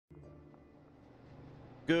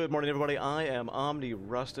Good morning, everybody. I am Omni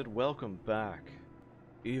Rusted. Welcome back.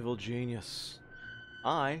 Evil genius.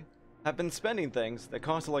 I have been spending things that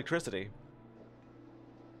cost electricity.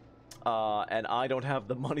 And I don't have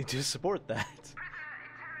the money to support that.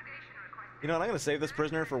 You know what, I'm going to save this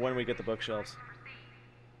prisoner for when we get the bookshelves.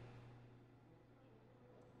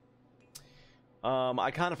 I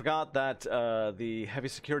kind of forgot that the heavy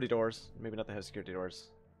security doors, maybe not the heavy security doors.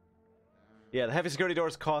 Yeah, the heavy security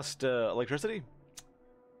doors cost electricity.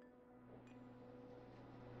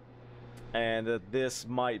 And this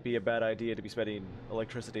might be a bad idea to be spending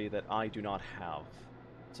electricity that I do not have.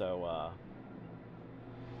 So,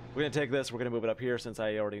 we're going to take this, we're going to move it up here since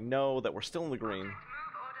I already know that we're still in the green.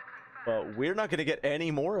 But we're not going to get any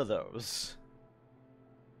more of those.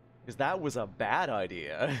 Because that was a bad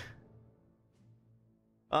idea.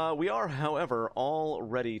 We are, however, all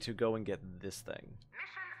ready to go and get this thing.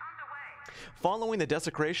 Following the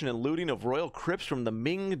desecration and looting of royal crypts from the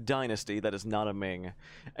Ming dynasty, that is not a Ming,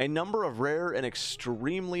 a number of rare and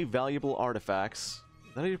extremely valuable artifacts.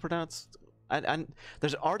 Is that how you pronounce? And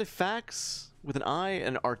there's artifacts with an I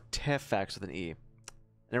and artifacts with an E. And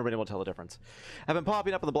everybody will tell the difference. Have been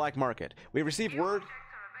popping up on the black market. We received word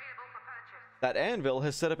that Anvil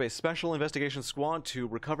has set up a special investigation squad to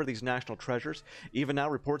recover these national treasures. Even now,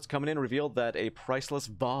 reports coming in revealed that a priceless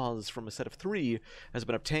vase from a set of 3 has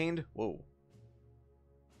been obtained. Whoa.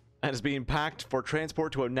 And is being packed for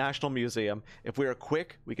transport to a national museum. If we are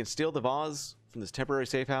quick, we can steal the vase from this temporary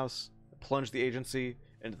safe house and plunge the agency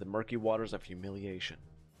into the murky waters of humiliation.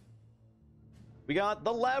 We got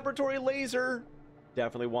the laboratory laser.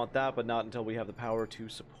 Definitely want that, but not until we have the power to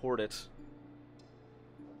support it.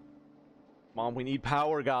 Mom, we need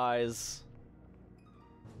power, guys.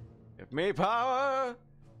 Give me power. Are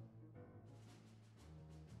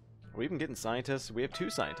we even getting scientists? We have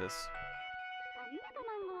 2 scientists.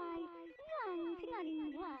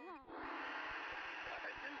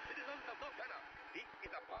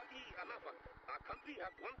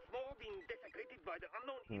 By the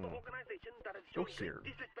unknown evil organization that has shown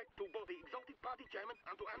disrespect to both the exalted party chairman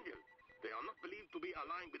and to Anvil. They are not believed to be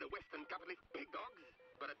aligned with the Western capitalist pig dogs,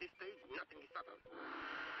 but at this stage, nothing is settled.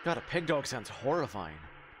 God, a pig dog sounds horrifying.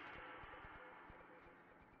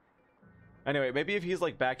 Anyway, maybe if he's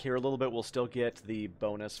like back here a little bit, we'll still get the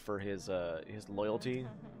bonus for his loyalty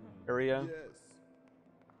area.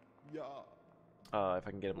 Yes. Yeah. If I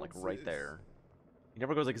can get him like right there. He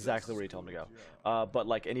never goes exactly where you tell him to go. But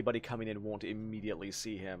like anybody coming in won't immediately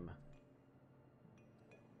see him.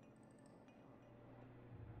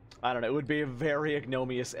 I don't know, it would be a very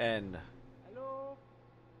ignominious end. Hello.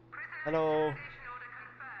 Hello.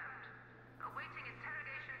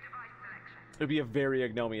 It would be a very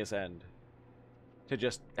ignominious end. To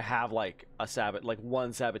just have like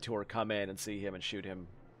one saboteur come in and see him and shoot him.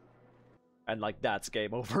 And like that's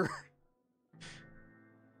game over.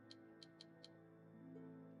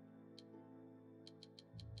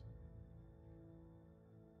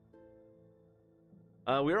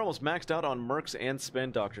 We are almost maxed out on mercs and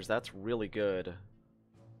spin doctors. That's really good.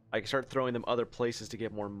 I can start throwing them other places to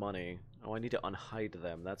get more money. Oh, I need to unhide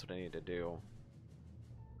them. That's what I need to do.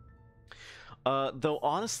 Though,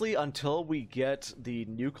 honestly, until we get the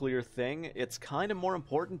nuclear thing, it's kind of more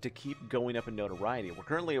important to keep going up in notoriety. We're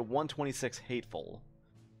currently at 126 hateful.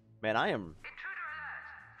 Man, I am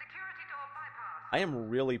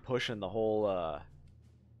really pushing the whole,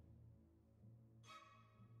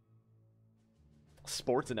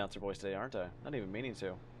 sports announcer voice today, aren't I? Not even meaning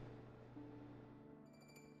to.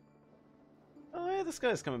 Oh yeah, this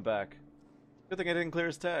guy's coming back. Good thing I didn't clear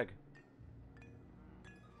his tag.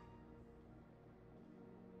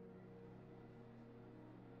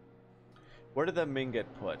 Where did that Ming get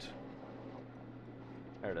put?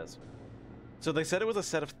 There it is. So they said it was a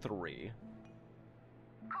set of 3.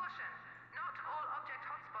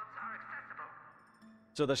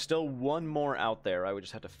 So there's still one more out there. I would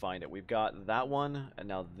just have to find it. We've got that one, and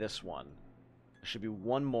now this one. There should be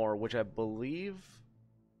one more, which I believe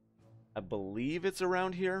it's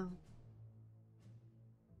around here.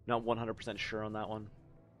 Not 100% sure on that one.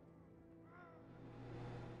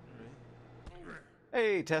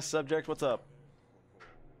 Hey, test subject, what's up?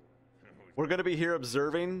 We're going to be here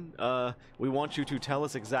observing. We want you to tell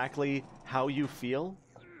us exactly how you feel.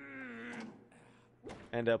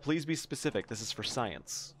 And please be specific. This is for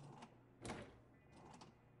science.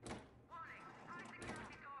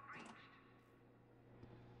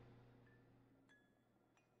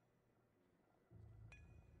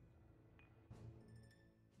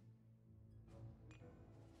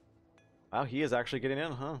 Wow, he is actually getting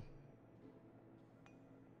in, huh?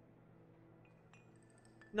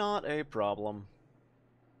 Not a problem.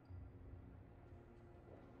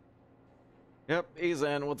 Yep,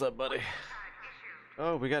 Ezan, what's up, buddy?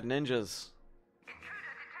 Oh, we got ninjas.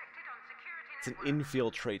 It's an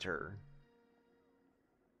infiltrator.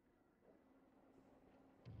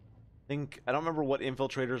 I don't remember what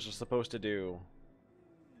infiltrators are supposed to do,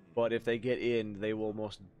 but if they get in, they will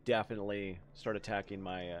most definitely start attacking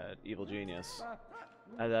my evil genius.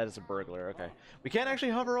 That is a burglar, okay. We can't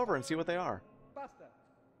actually hover over and see what they are.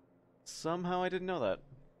 Somehow I didn't know that.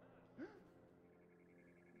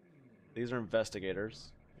 These are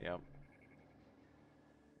investigators. Yep.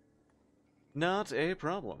 Not a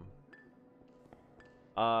problem.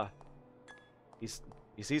 He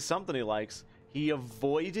sees something he likes. He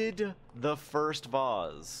avoided the first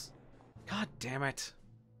vase. God damn it.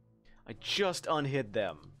 I just unhid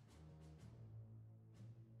them.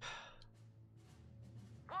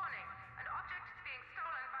 Warning, an object is being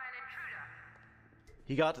stolen by an intruder.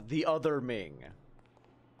 He got the other Ming.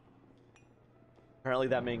 Apparently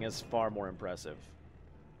that Ming is far more impressive.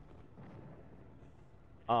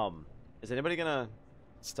 Is anybody gonna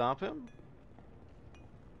stop him?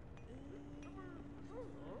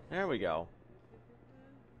 There we go.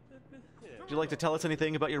 Would you like to tell us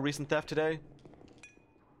anything about your recent theft today?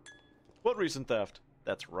 What recent theft?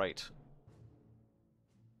 That's right.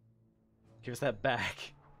 Give us that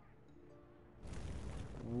back.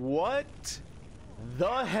 What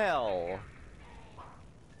the hell?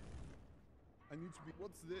 I need to be.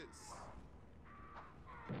 What's this?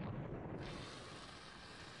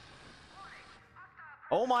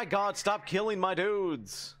 Oh my god, stop killing my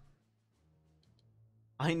dudes!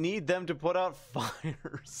 I need them to put out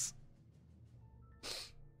fires.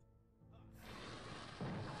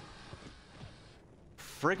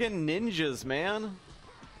 Friggin' ninjas, man.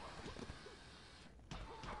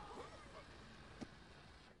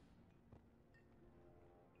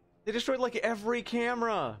 They destroyed like every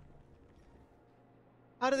camera.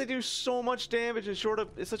 How do they do so much damage in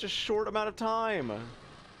such a short amount of time?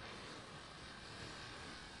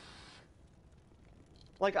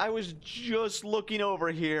 Like, I was just looking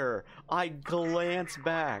over here. I glance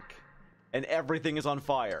back, and everything is on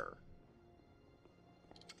fire.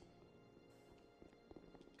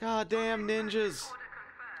 Goddamn ninjas. Order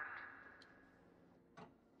confirmed.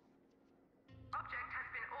 Object has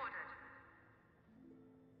been ordered.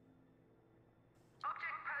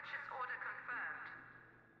 Object purchase order confirmed.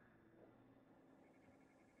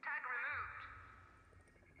 Tag removed.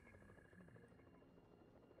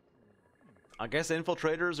 I guess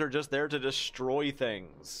infiltrators are just there to destroy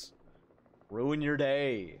things. Ruin your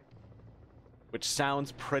day. Which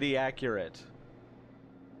sounds pretty accurate.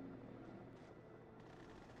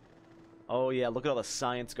 Oh yeah, look at all the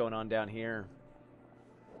science going on down here.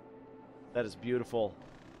 That is beautiful.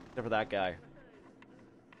 Except for that guy.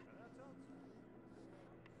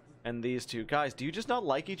 And these two. Guys, do you just not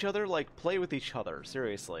like each other? Like, play with each other.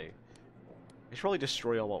 Seriously. I should probably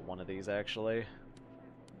destroy all but one of these, actually.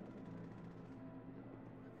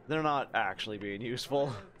 They're not actually being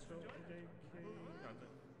useful.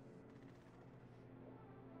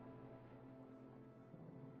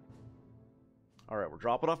 Alright, we're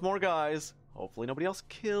dropping off more guys. Hopefully nobody else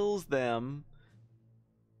kills them.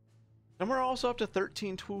 And we're also up to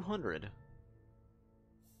 13,200.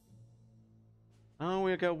 Oh,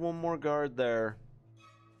 we got one more guard there.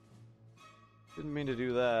 Didn't mean to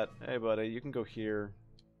do that. Hey, buddy, you can go here.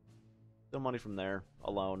 Still money from there,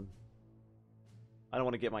 alone. I don't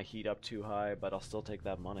want to get my heat up too high, but I'll still take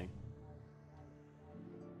that money.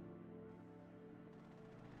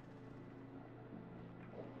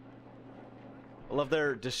 I love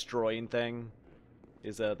their destroying thing.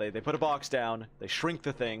 Is they put a box down, they shrink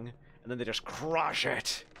the thing, and then they just crush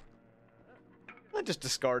it. And just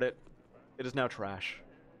discard it. It is now trash.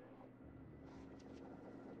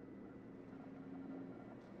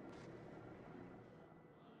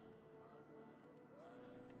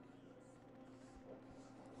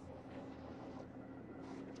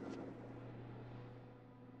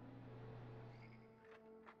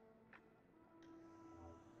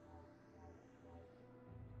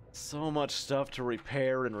 So much stuff to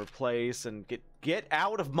repair and replace and get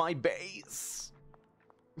out of my base.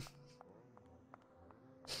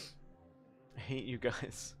 I hate you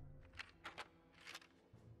guys.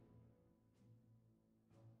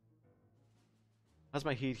 How's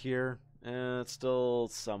my heat here? It's still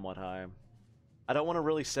somewhat high. I don't want to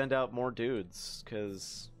really send out more dudes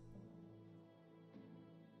because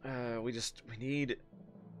we need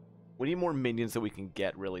more minions that we can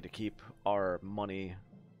get really to keep our money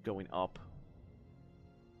going up.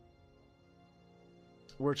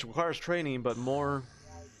 Which requires training, but more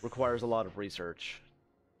requires a lot of research.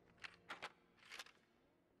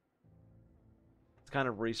 kind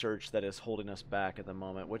of research that is holding us back at the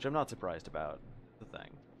moment, which I'm not surprised about. The thing.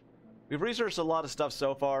 We've researched a lot of stuff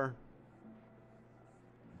so far.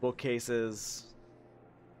 Bookcases,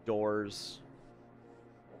 doors,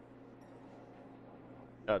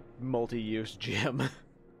 a multi-use gym.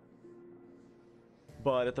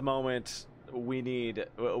 But at the moment, we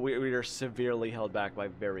are severely held back by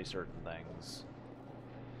very certain things.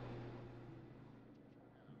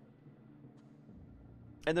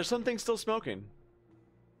 And there's some things still smoking.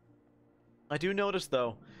 I do notice,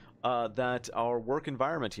 though, that our work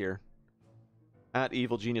environment here at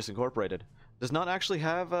Evil Genius Incorporated does not actually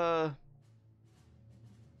have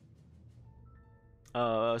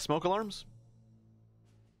smoke alarms.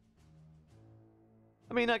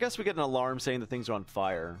 I mean, I guess we get an alarm saying that things are on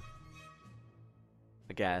fire.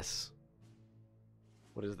 I guess.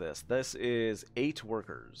 What is this? This is 8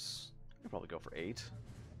 workers. I could probably go for 8.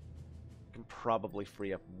 I can probably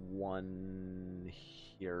free up 1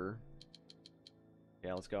 here.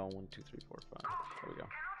 Yeah, let's go. 1, 2, 3, 4, 5. There we go.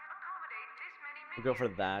 We'll go for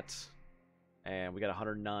that. And we got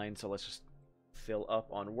 109, so let's just fill up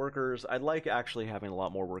on workers. I'd like actually having a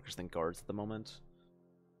lot more workers than guards at the moment.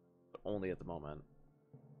 But only at the moment.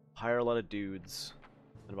 Hire a lot of dudes.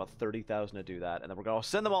 And about 30,000 to do that. And then we're going to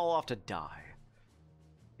send them all off to die.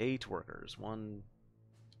 8 workers. 1...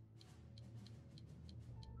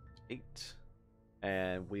 8.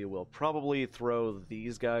 And we will probably throw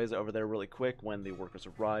these guys over there really quick when the workers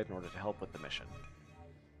arrive in order to help with the mission.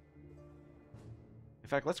 In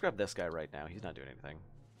fact, let's grab this guy right now. He's not doing anything.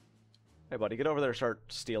 Hey, buddy, get over there, start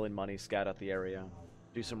stealing money, scout out the area,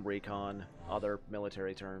 do some recon, other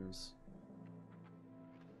military terms.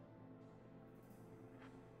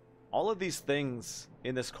 All of these things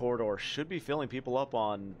in this corridor should be filling people up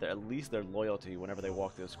on at least their loyalty whenever they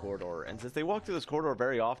walk through this corridor. And since they walk through this corridor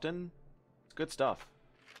very often, it's good stuff.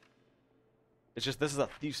 It's just this is a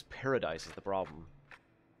thief's paradise is the problem.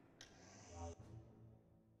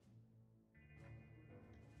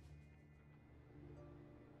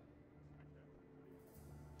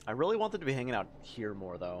 I really want them to be hanging out here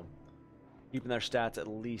more, though. Keeping their stats at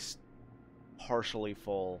least partially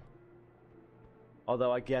full.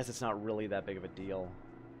 Although I guess it's not really that big of a deal.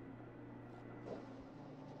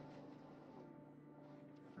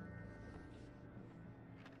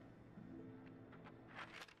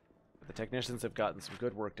 But the technicians have gotten some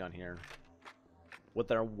good work done here. With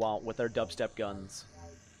their dubstep guns.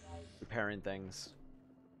 Repairing things.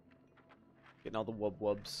 Getting all the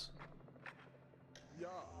wub-wubs.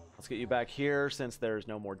 Let's get you back here since there's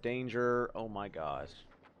no more danger. Oh my gosh.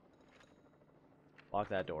 Lock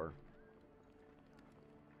that door.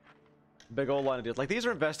 Big old line of dudes. Like, these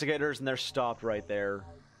are investigators and they're stopped right there.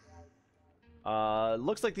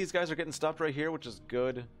 Looks like these guys are getting stopped right here, which is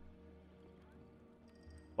good.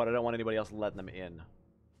 But I don't want anybody else letting them in.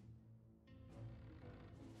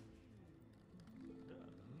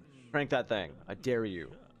 Crank that thing. I dare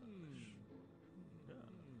you.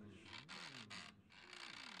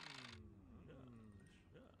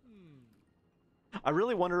 I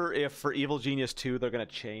really wonder if for Evil Genius 2 they're going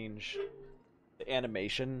to change the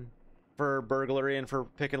animation for burglary and for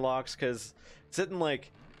picking locks, because sitting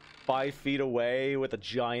like 5 feet away with a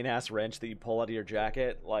giant ass wrench that you pull out of your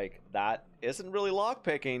jacket, like, that isn't really lock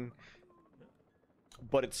picking,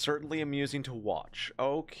 but it's certainly amusing to watch.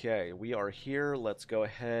 Okay, we are here. Let's go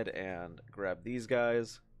ahead and grab these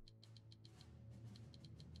guys.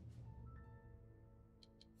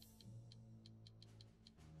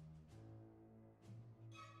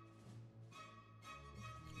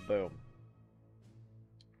 Boom.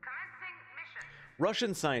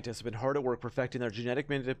 Russian scientists have been hard at work perfecting their genetic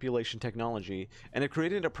manipulation technology and have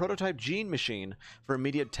created a prototype gene machine for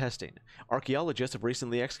immediate testing. Archaeologists have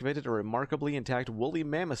recently excavated a remarkably intact woolly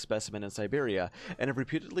mammoth specimen in Siberia and have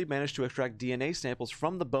reputedly managed to extract DNA samples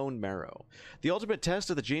from the bone marrow. The ultimate test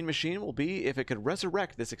of the gene machine will be if it could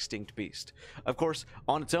resurrect this extinct beast. Of course,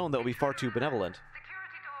 on its own that would be far too benevolent.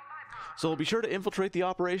 So we'll be sure to infiltrate the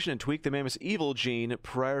operation and tweak the mammoth's evil gene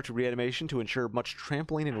prior to reanimation to ensure much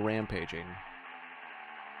trampling and rampaging.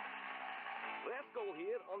 Rascal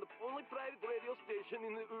here on the only private radio station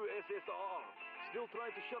in the USSR. Still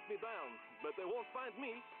trying to shut me down, but they won't find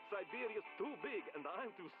me. Siberia's too big and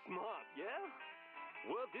I'm too smart, yeah?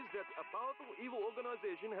 Word is that a powerful evil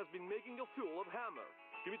organization has been making a fuel of Hammer,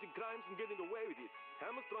 committing crimes and getting away with it.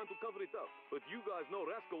 Hammer's trying to cover it up, but you guys know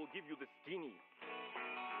Rascal will give you the skinny.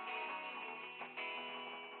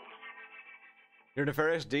 Your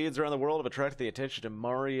nefarious deeds around the world have attracted the attention of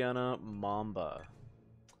Mariana Mamba.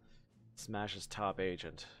 Smash's top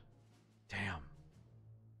agent. Damn.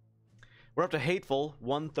 We're up to Hateful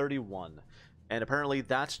 131. And apparently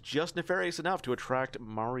that's just nefarious enough to attract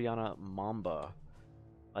Mariana Mamba,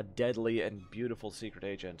 a deadly and beautiful secret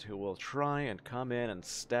agent who will try and come in and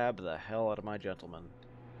stab the hell out of my gentleman.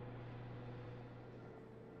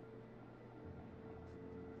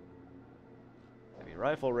 Heavy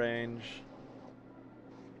rifle range.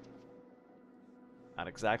 Not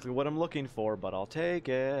exactly what I'm looking for, but I'll take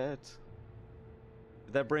it.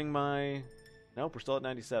 Did that bring my... Nope, we're still at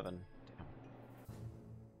 97.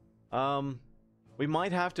 Damn. We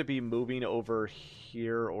might have to be moving over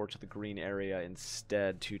here or to the green area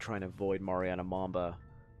instead to try and avoid Mariana Mamba.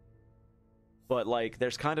 But, like,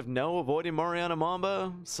 there's kind of no avoiding Mariana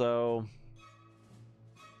Mamba, so... Warning,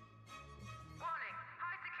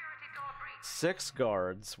 high security door breach. 6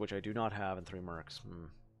 guards, which I do not have, and 3 mercs.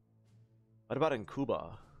 What about in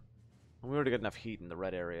Cuba? We already got enough heat in the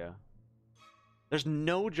red area. There's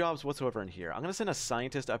no jobs whatsoever in here. I'm going to send a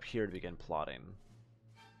scientist up here to begin plotting.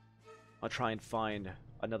 I'll try and find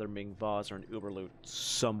another Ming vase or an Uberloot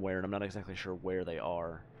somewhere, and I'm not exactly sure where they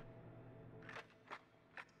are.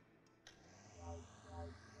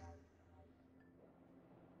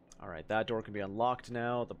 Alright, that door can be unlocked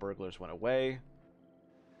now. The burglars went away.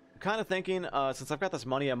 I'm kind of thinking, since I've got this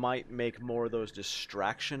money, I might make more of those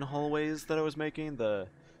distraction hallways that I was making. The,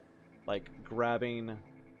 like, grabbing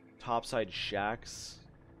topside shacks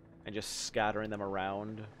and just scattering them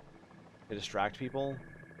around to distract people.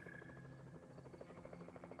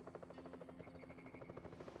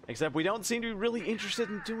 Except we don't seem to be really interested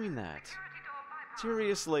in doing that.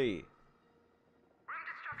 Seriously. Room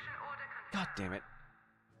destruction order God damn it.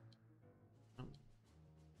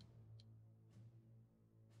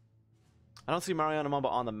 I don't see Mariana Mamba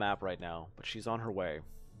on the map right now, but she's on her way.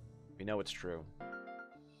 We know it's true.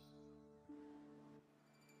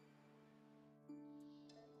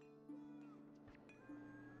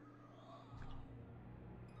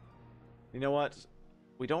 You know what?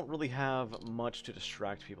 We don't really have much to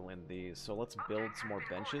distract people in these, so let's build some more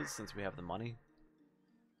benches since we have the money.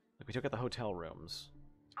 Like, we took out the hotel rooms.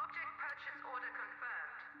 Object purchase order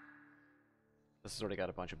confirmed. This has already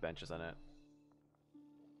got a bunch of benches in it.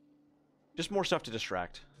 Just more stuff to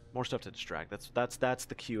distract. More stuff to distract. That's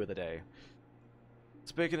the cue of the day.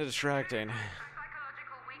 Speaking of distracting...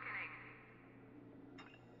 Psychological weakening.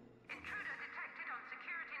 Intruder detected on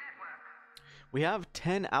security network. We have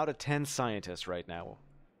 10 out of 10 scientists right now.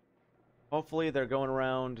 Hopefully they're going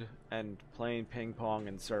around and playing ping pong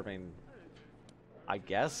and serving, I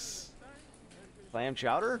guess, clam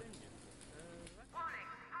chowder? Warning,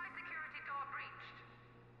 high security door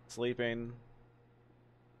breached. Sleeping.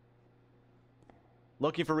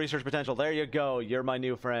 Looking for research potential. There you go. You're my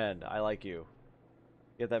new friend. I like you.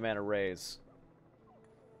 Give that man a raise.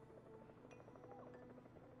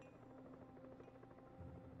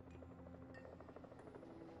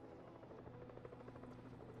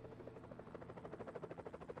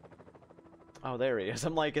 Oh, there he is.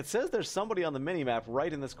 I'm like, it says there's somebody on the minimap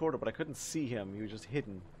right in this corner, but I couldn't see him. He was just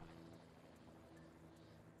hidden.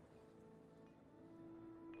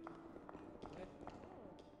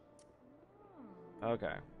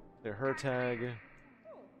 Okay. They're her tag.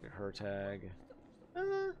 They're her tag.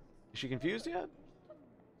 Is she confused yet?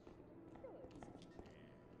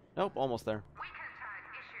 Nope, almost there. Weaken tag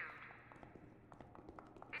issued.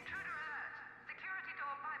 Intruder alert. Security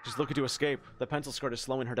door bypass. She's looking to escape. The pencil skirt is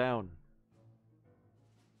slowing her down.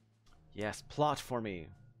 Yes, plot for me.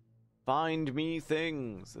 Find me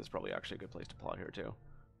things. This is probably actually a good place to plot here, too.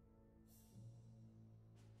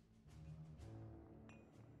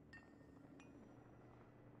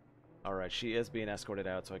 Alright, she is being escorted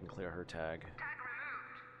out so I can clear her tag. Tag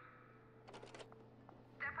removed.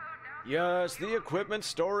 Depot now. Yes, the equipment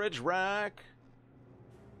storage rack.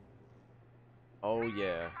 Oh,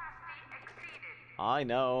 yeah. Capacity exceeded. I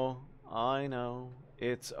know. I know.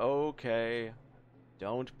 It's okay.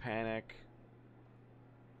 Don't panic.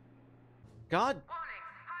 God! Warning,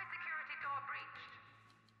 high security door breached.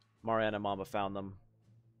 Mariana Mamba found them.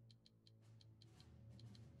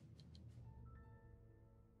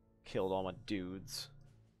 Killed all my dudes.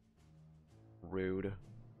 Rude. Intruder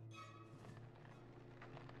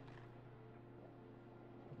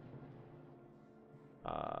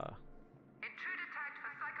tagged for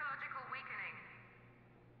psychological weakening.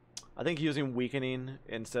 I think using weakening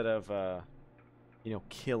instead of, you know,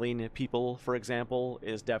 killing people, for example,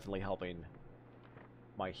 is definitely helping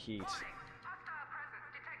my heat. Warning, hostile presence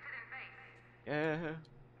detected in base. Yeah.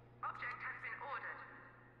 Object has been ordered.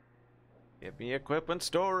 Give me equipment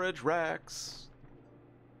storage racks.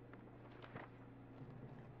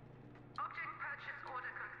 Object purchase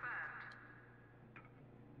order confirmed.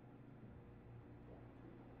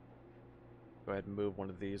 Go ahead and move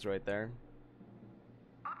one of these right there.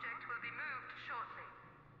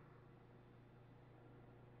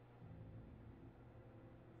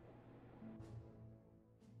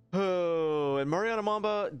 Mariana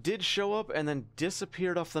Mamba did show up and then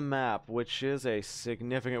disappeared off the map, which is a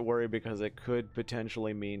significant worry because it could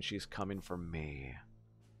potentially mean she's coming for me.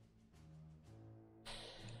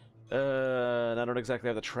 And I don't exactly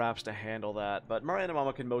have the traps to handle that, but Mariana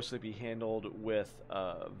Mama can mostly be handled with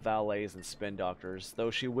valets and spin doctors, though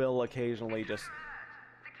she will occasionally just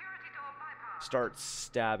start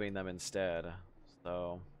stabbing them instead.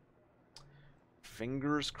 So,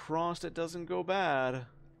 fingers crossed it doesn't go bad.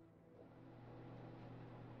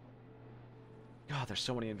 God, there's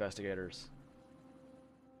so many investigators.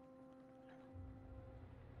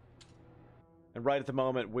 And right at the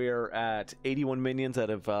moment, we're at 81 minions out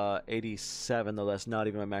of 87, though that's not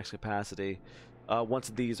even my max capacity. Once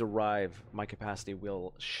these arrive, my capacity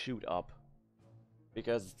will shoot up.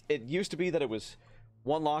 Because it used to be that it was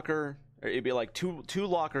one locker, or it'd be like two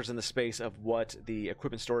lockers in the space of what the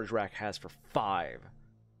equipment storage rack has for 5.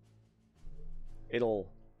 It'll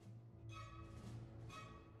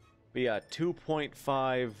be a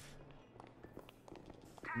 2.5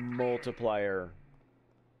 multiplier.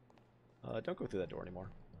 Don't go through that door anymore.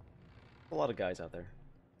 A lot of guys out there.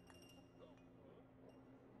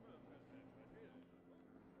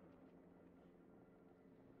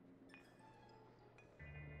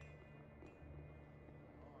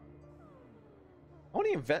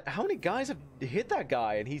 How many guys have hit that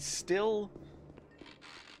guy and he's still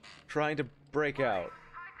trying to break out?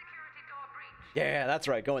 Yeah, that's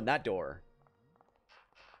right. Go in that door.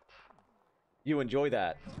 You enjoy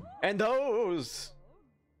that. And those!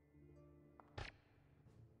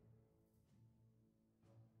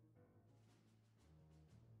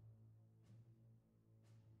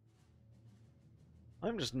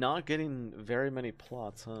 I'm just not getting very many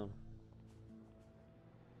plots, huh?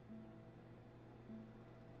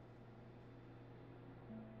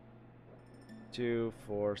 Two,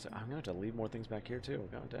 four. I'm gonna have to leave more things back here too.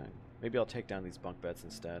 God dang. Maybe I'll take down these bunk beds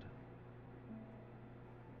instead.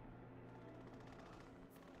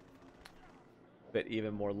 Fit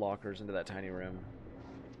even more lockers into that tiny room.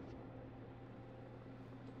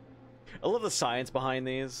 I love the science behind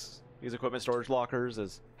these equipment storage lockers.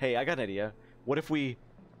 Is, hey, I got an idea. What if we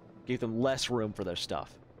gave them less room for their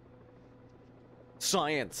stuff?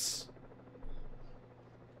 Science!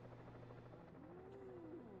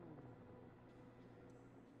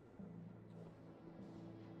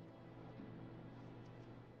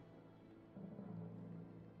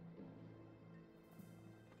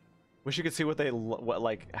 Wish you could see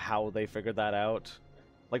like how they figured that out.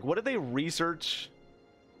 Like, what did they research?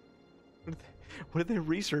 What did they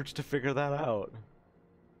research to figure that out?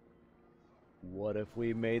 What if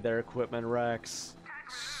we made their equipment racks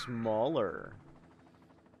smaller?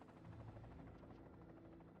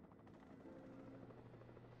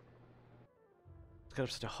 It's got up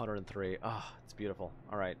to 103. Ah, it's beautiful.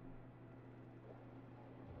 All right.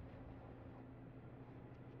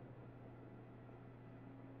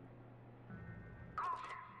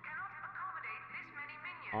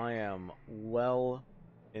 I am well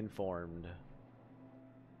informed.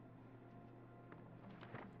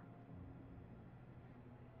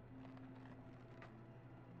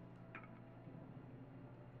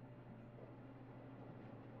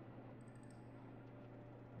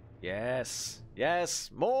 Yes! Yes!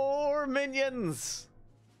 More minions!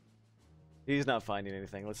 He's not finding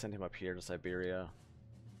anything. Let's send him up here to Siberia.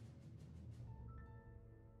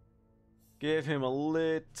 Give him a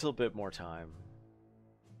little bit more time.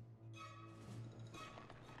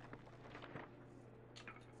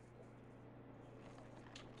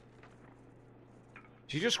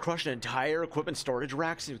 Did you just crush an entire equipment storage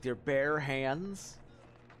rack with your bare hands?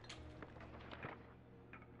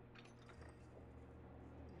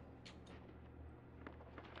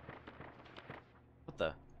 What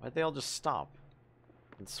the? Why'd they all just stop?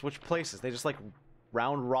 And switch places? They just like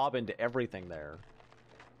round robin to everything there.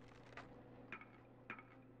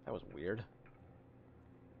 That was weird.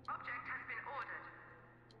 Object has been ordered.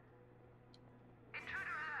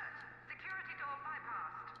 Intruder alert. Security door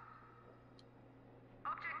bypassed.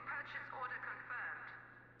 Object purchase order confirmed.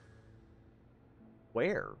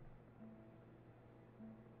 Where?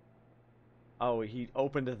 Oh, he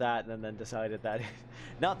opened that and then decided that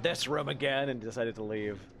not this room again and decided to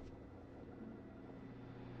leave.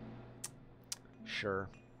 Sure.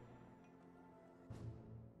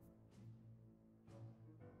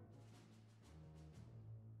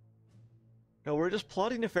 No, we're just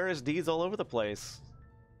plotting nefarious deeds all over the place.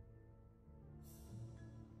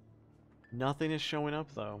 Nothing is showing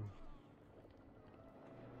up, though.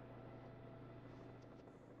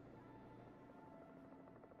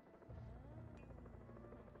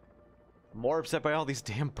 More upset by all these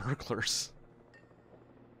damn burglars.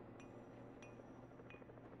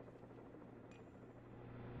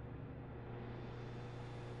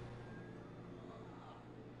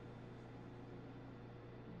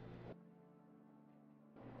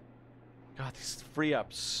 God, these free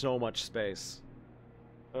up so much space.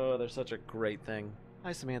 Oh, they're such a great thing.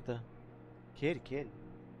 Hi, Samantha. Kitty.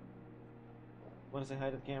 Want to say hi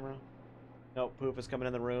to the camera? No, Poof is coming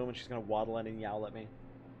in the room and she's gonna waddle in and yowl at me.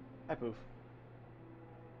 Hi, Poof.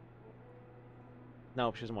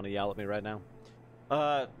 Nope, she doesn't want to yell at me right now.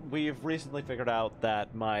 We've recently figured out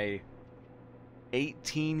that my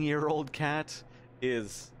 18-year-old cat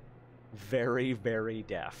is very, very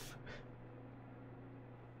deaf.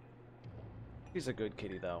 She's a good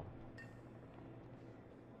kitty, though.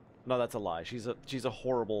 No, that's a lie. She's a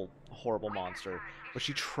horrible, horrible monster. But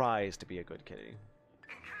she tries to be a good kitty.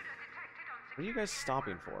 What are you guys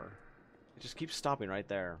stopping for? It just keeps stopping right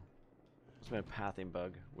there. It's been a pathing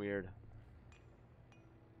bug. Weird.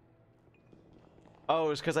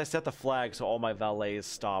 Oh, it's because I set the flag so all my valets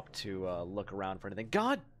stop to look around for anything.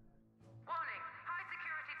 God! Warning, high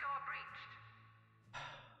security door breached.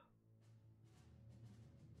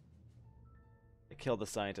 It killed the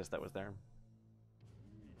scientist that was there.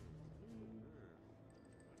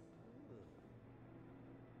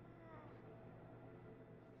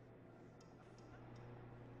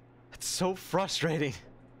 It's so frustrating.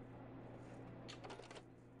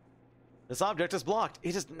 This object is blocked.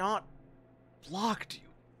 It is not blocked.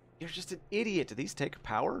 You're just an idiot. Do these take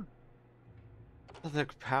power? Doesn't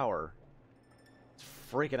take power. It's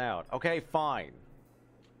freaking out. Okay, fine.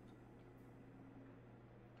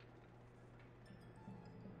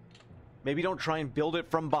 Maybe don't try and build it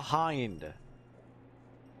from behind. You're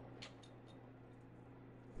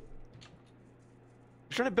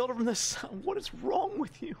trying to build it from the side. What is wrong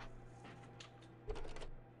with you?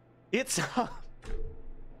 It's Alright,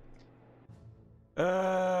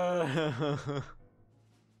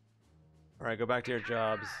 go back to your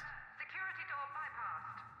jobs. Security door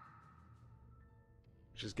bypassed.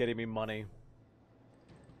 Which is getting me money.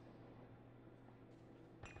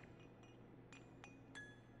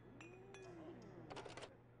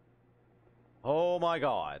 Oh my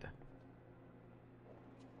god.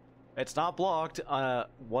 It's not blocked.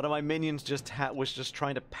 One of my minions was just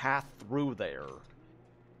trying to path through there. Object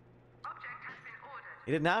has been ordered.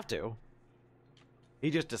 He didn't have to. He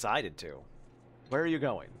just decided to. Where are you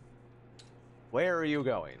going? Where are you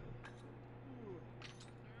going?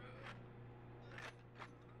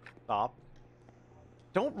 Stop.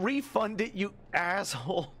 Don't refund it, you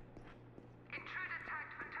asshole. Intruder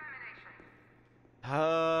tagged for termination.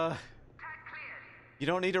 Tag Tag cleared. You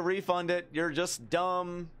don't need to refund it. You're just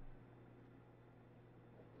dumb.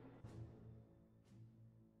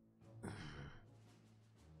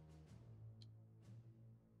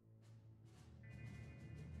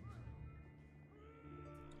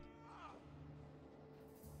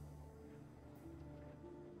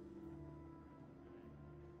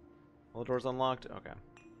 All the doors unlocked? Okay.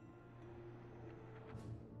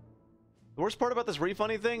 The worst part about this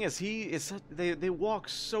refunding thing is they walk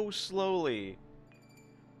so slowly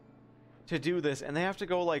to do this, and they have to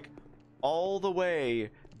go like all the way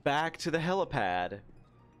back to the helipad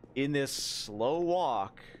in this slow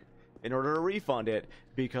walk in order to refund it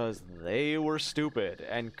because they were stupid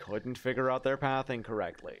and couldn't figure out their pathing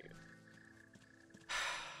correctly.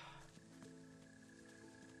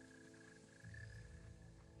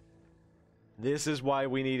 This is why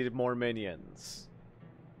we needed more minions.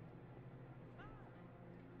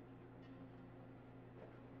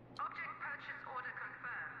 Object purchase order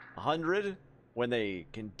confirmed. 100, when they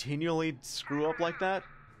continually screw up like that,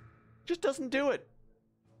 just doesn't do it.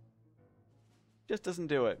 Just doesn't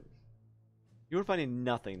do it. You were finding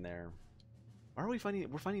nothing there. Why are we finding...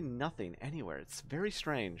 We're finding nothing anywhere. It's very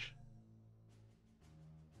strange.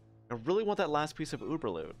 I really want that last piece of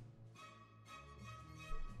Uber loot.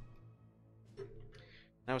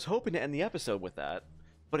 I was hoping to end the episode with that,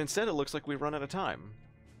 but instead it looks like we've run out of time.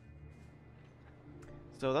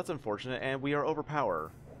 So that's unfortunate, and we are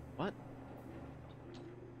overpowered. What?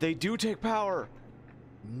 They do take power!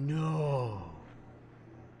 No!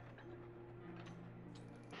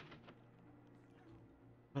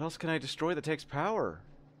 What else can I destroy that takes power?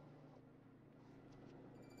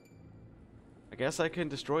 I guess I can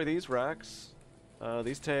destroy these racks.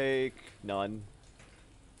 These take none.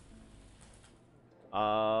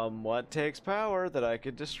 What takes power that I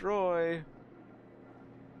could destroy?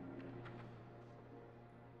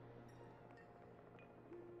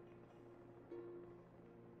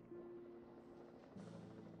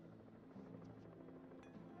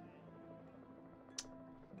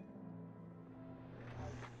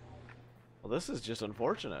 Well, this is just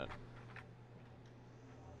unfortunate.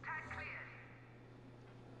 Tag cleared.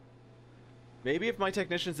 Maybe if my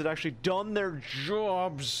technicians had actually done their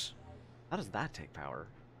jobs. How does that take power?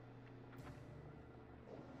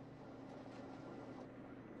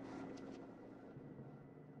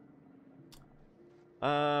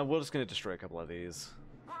 We're just gonna destroy a couple of these.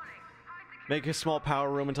 Make a small power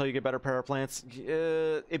room until you get better power plants.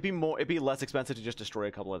 It'd be less expensive to just destroy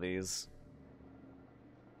a couple of these.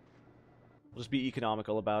 We'll just be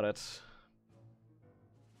economical about it.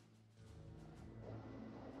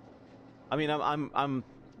 I mean, I'm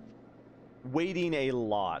waiting a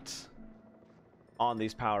lot on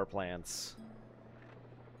these power plants.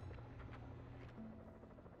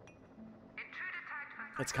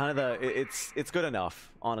 It's kind of it's good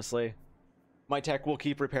enough, honestly. My tech will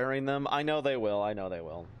keep repairing them. I know they will. I know they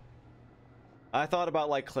will. I thought about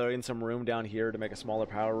like clearing some room down here to make a smaller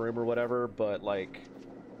power room or whatever, but like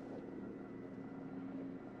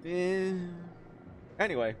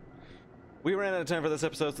anyway, we ran out of time for this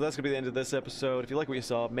episode, so that's gonna be the end of this episode. If you like what you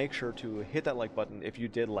saw, make sure to hit that like button if you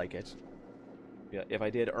did like it. Yeah, if I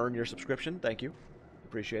did earn your subscription, thank you.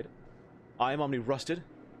 Appreciate it. I am Omni Rusted.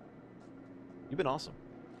 You've been awesome.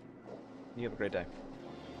 You have a great day.